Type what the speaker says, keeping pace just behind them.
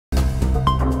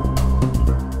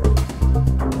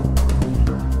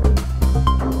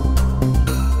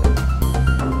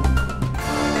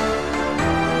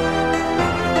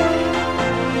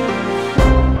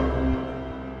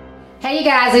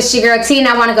guys, it's your girl T, and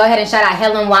I want to go ahead and shout out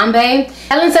Helen Wambe.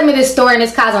 Helen sent me this story and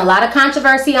it's causing a lot of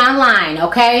controversy online,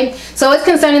 okay? So it's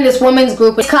concerning this women's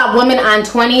group. It's called Women on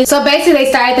 20. So basically they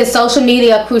started this social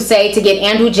media crusade to get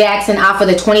Andrew Jackson off of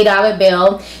the $20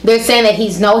 bill. They're saying that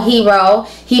he's no hero.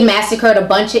 He massacred a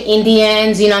bunch of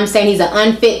Indians, you know what I'm saying? He's an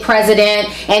unfit president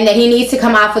and that he needs to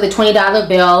come off of the $20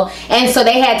 bill. And so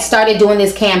they had started doing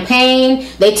this campaign.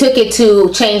 They took it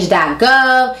to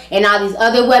change.gov and all these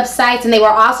other websites, and they were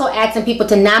also asking people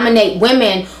to nominate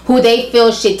women who they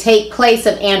feel should take place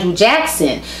of Andrew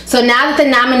Jackson. So now that the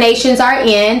nominations are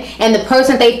in and the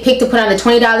person they picked to put on the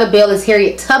 $20 bill is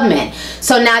Harriet Tubman.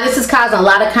 So now this is causing a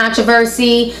lot of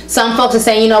controversy. Some folks are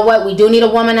saying, you know what, we do need a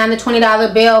woman on the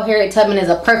 $20 bill. Harriet Tubman is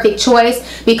a perfect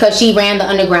choice because she ran the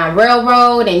Underground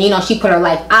Railroad and, you know, she put her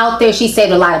life out there. She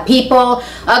saved a lot of people.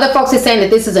 Other folks are saying that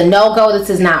this is a no-go, this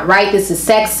is not right, this is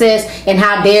sexist, and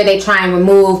how dare they try and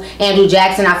remove Andrew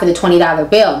Jackson off of the $20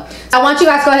 bill. I want you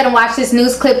guys to go ahead and watch this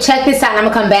news clip. Check this out and I'm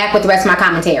going to come back with the rest of my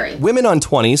commentary. Women on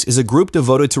 20s is a group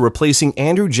devoted to replacing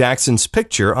Andrew Jackson's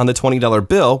picture on the $20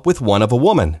 bill with one of a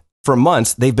woman. For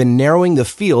months, they've been narrowing the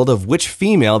field of which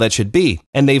female that should be,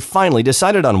 and they've finally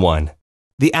decided on one.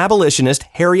 The abolitionist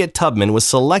Harriet Tubman was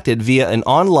selected via an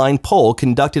online poll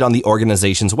conducted on the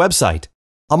organization's website.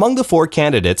 Among the 4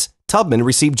 candidates, Tubman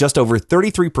received just over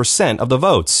 33% of the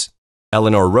votes.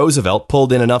 Eleanor Roosevelt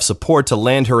pulled in enough support to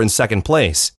land her in second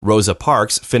place. Rosa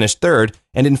Parks finished third,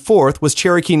 and in fourth was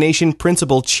Cherokee Nation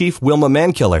Principal Chief Wilma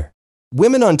Mankiller.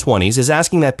 Women on 20s is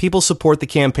asking that people support the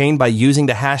campaign by using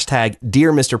the hashtag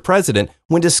Dear Mr. President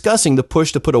when discussing the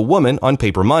push to put a woman on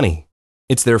paper money.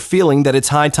 It's their feeling that it's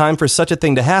high time for such a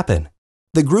thing to happen.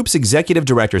 The group's executive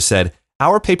director said,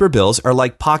 "Our paper bills are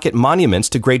like pocket monuments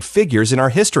to great figures in our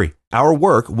history. Our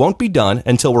work won't be done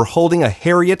until we're holding a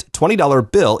Harriet $20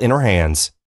 bill in our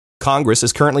hands." Congress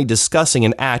is currently discussing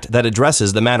an act that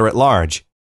addresses the matter at large.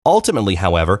 Ultimately,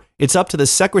 however, it's up to the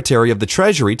Secretary of the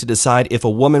Treasury to decide if a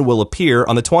woman will appear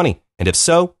on the 20, and if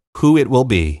so, who it will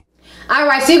be.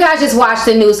 Alright, so you guys just watched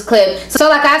the news clip. So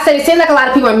like I said, it seems like a lot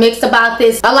of people are mixed about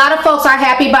this. A lot of folks are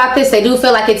happy about this. They do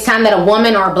feel like it's time that a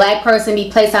woman or a black person be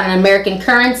placed on an American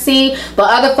currency. But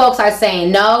other folks are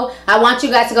saying no. I want you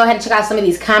guys to go ahead and check out some of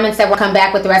these comments that will come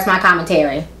back with the rest of my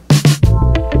commentary.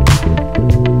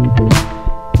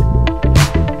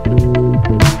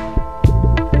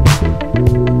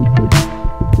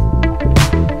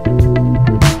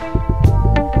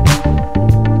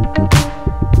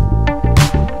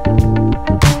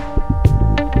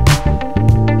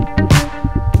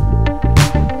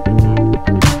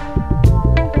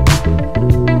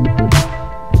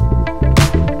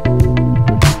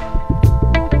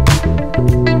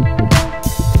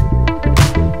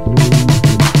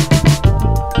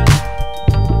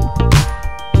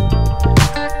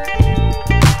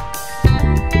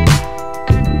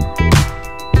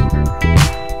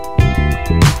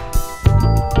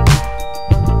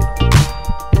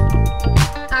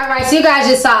 So you guys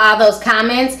just saw all those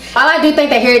comments. While I do think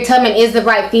that Harriet Tubman is the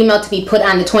right female to be put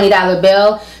on the $20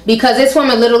 bill, because this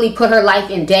woman literally put her life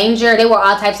in danger. There were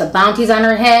all types of bounties on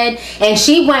her head, and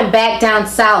she went back down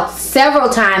south several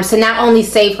times to not only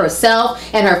save herself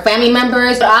and her family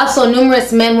members, but also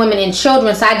numerous men, women, and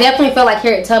children. So I definitely feel like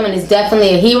Harriet Tubman is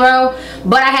definitely a hero.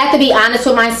 But I have to be honest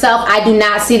with myself, I do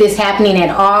not see this happening at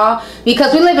all,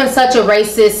 because we live in such a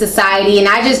racist society, and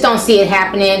I just don't see it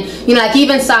happening. You know, like you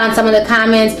even saw in some of the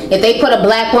comments, if they put a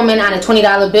black woman on a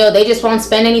 $20 bill, they just won't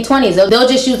spend any 20s. They'll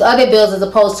just use other bills as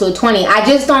opposed to a 20. I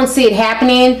just don't see it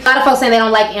happening. A lot of folks saying they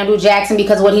don't like Andrew Jackson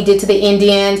because of what he did to the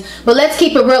Indians. But let's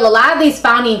keep it real. A lot of these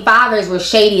founding fathers were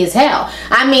shady as hell.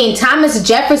 I mean, Thomas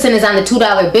Jefferson is on the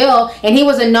 $2 bill, and he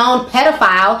was a known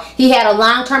pedophile. He had a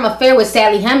long-term affair with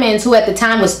Sally Hemings, who at the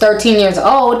time was 13 years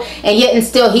old, and yet and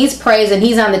still he's praised and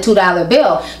he's on the $2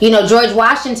 bill. You know, George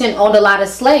Washington owned a lot of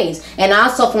slaves, and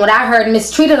also from what I heard,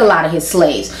 mistreated a lot of his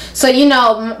slaves. So, you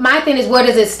know, my thing is, where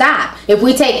does it stop? If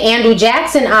we take Andrew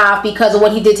Jackson off because of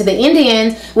what he did to the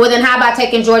Indians, well then how about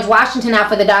taking George Washington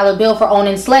off of the $1 bill for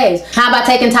owning slaves? How about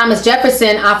taking Thomas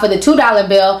Jefferson off of the $2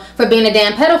 bill for being a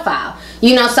damn pedophile?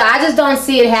 You know, so I just don't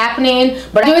see it happening.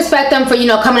 But I do respect them for, you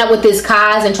know, coming up with this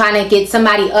cause and trying to get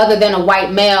somebody other than a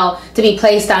white male to be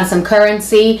placed on some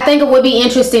currency. I think it would be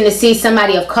interesting to see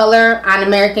somebody of color on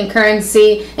American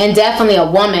currency, and definitely a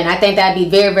woman. I think that'd be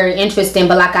very, very interesting.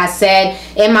 But like I said,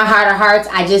 in my heart of hearts,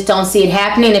 I just don't see it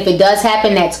happening. If it does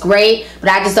happen, that's great, but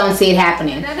I just don't see it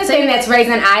happening. Another thing that's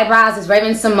raising eyebrows is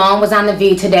Raven Symone was on The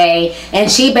View today,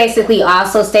 and she basically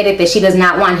also stated that she does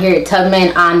not want Harriet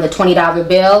Tubman on the $20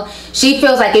 bill. She she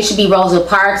feels like it should be Rosa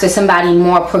Parks or somebody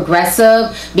more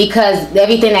progressive, because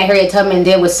everything that Harriet Tubman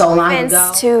did was so long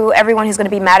ago. To everyone who's going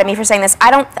to be mad at me for saying this,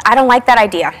 I don't like that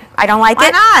idea. I don't like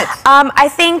it. Why not? I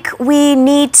think we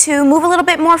need to move a little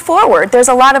bit more forward. There's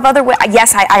a lot of other ways.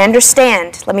 Yes, I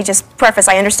understand. Let me just preface.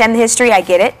 I understand the history. I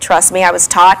get it. Trust me, I was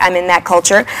taught. I'm in that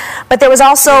culture. But there was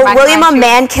also William a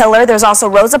Man Killer. There's also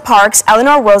Rosa Parks,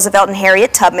 Eleanor Roosevelt, and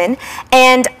Harriet Tubman.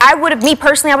 And me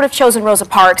personally, I would have chosen Rosa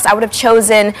Parks. I would have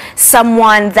chosen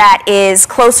someone that is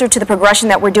closer to the progression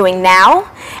that we're doing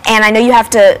now. And I know you have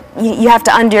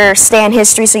to understand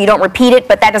history so you don't repeat it,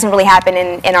 but that doesn't really happen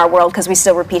in our world, because we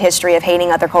still repeat history of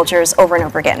hating other cultures over and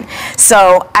over again.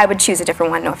 So I would choose a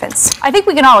different one, no offense. I think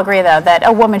we can all agree, though, that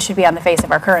a woman should be on the face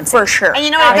of our currency. For sure. And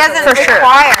you know, it doesn't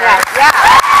require. Right?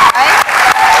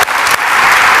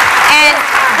 And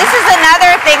this is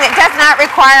another thing that does not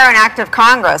require an act of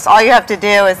Congress. All you have to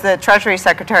do is the Treasury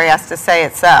Secretary has to say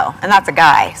it's so, and that's a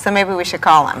guy. So maybe we should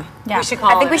call him. Yeah. We should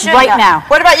call him. I think we should. Right now.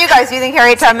 What about you guys? Do you think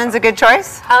Harriet Tubman's a good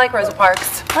choice? I like Rosa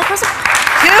Parks. I like Rosa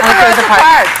Rosa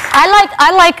Parks.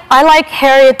 I like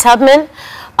Harriet Tubman.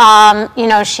 You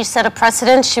know, she set a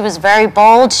precedent. She was very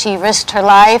bold. She risked her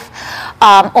life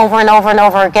over and over and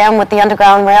over again with the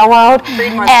Underground Railroad.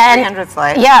 Freed more than 300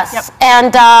 slaves. Yes, yep.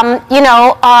 And you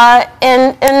know,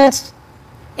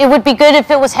 it would be good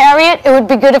if it was Harriet. It would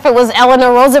be good if it was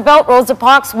Eleanor Roosevelt, Rosa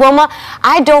Parks, Wilma.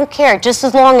 I don't care, just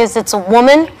as long as it's a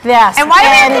woman. Yes. And why do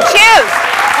we have to choose?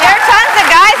 There are tons of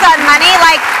guys on money.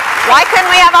 Like, why couldn't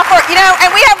we have all four? You know,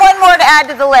 and we have one more to add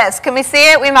to the list. Can we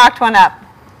see it? We mocked one up.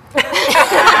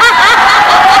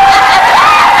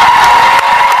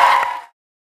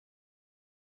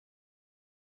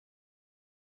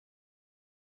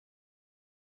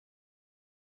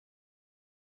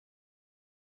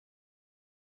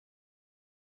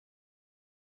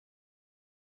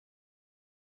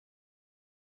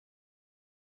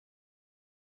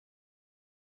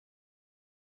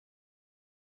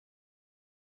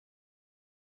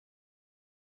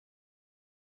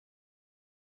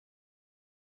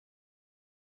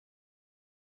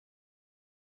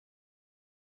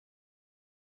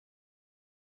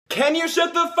 Can you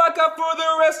shut the fuck up for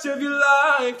the rest of your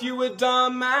life? You a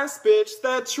dumbass bitch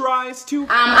that tries to...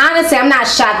 Honestly, I'm not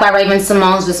shocked by Raven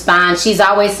Symone's response. She's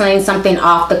always saying something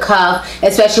off the cuff,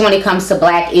 especially when it comes to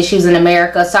black issues in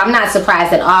America. So I'm not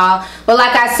surprised at all. But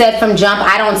like I said from jump,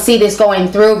 I don't see this going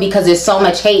through because there's so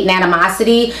much hate and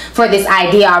animosity for this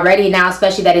idea already now,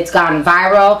 especially that it's gone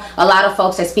viral. A lot of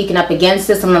folks are speaking up against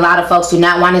this, and a lot of folks do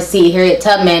not want to see Harriet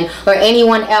Tubman or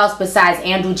anyone else besides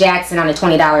Andrew Jackson on a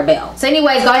 $20 bill. So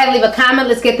anyways, go ahead and leave a comment.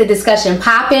 Let's get the discussion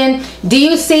popping. Do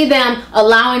you see them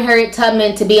allowing Harriet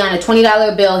Tubman to be on a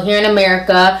 $20 bill here in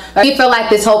America? Or do you feel like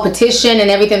this whole petition and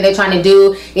everything they're trying to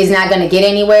do is not going to get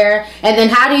anywhere? And then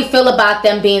how do you feel about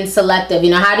them being selective? You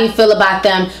know, how do you feel about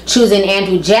them choosing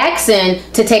Andrew Jackson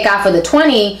to take out for the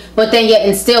 20, but then yet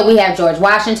and still we have George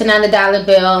Washington on the dollar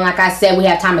bill, and like I said, we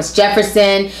have Thomas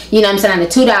Jefferson, you know what I'm saying, on the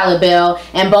 $2 bill,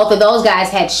 and both of those guys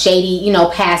had shady, you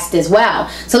know, past as well.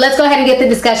 So let's go ahead and get the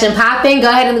discussion popping. Go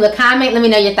ahead and leave a comment. Let me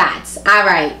know your thoughts. All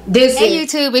right. Hey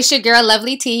YouTube, it's your girl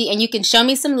Lovelyti, and you can show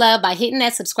me some love by hitting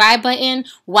that subscribe button,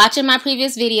 watching my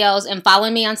previous videos, and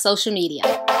following me on social media.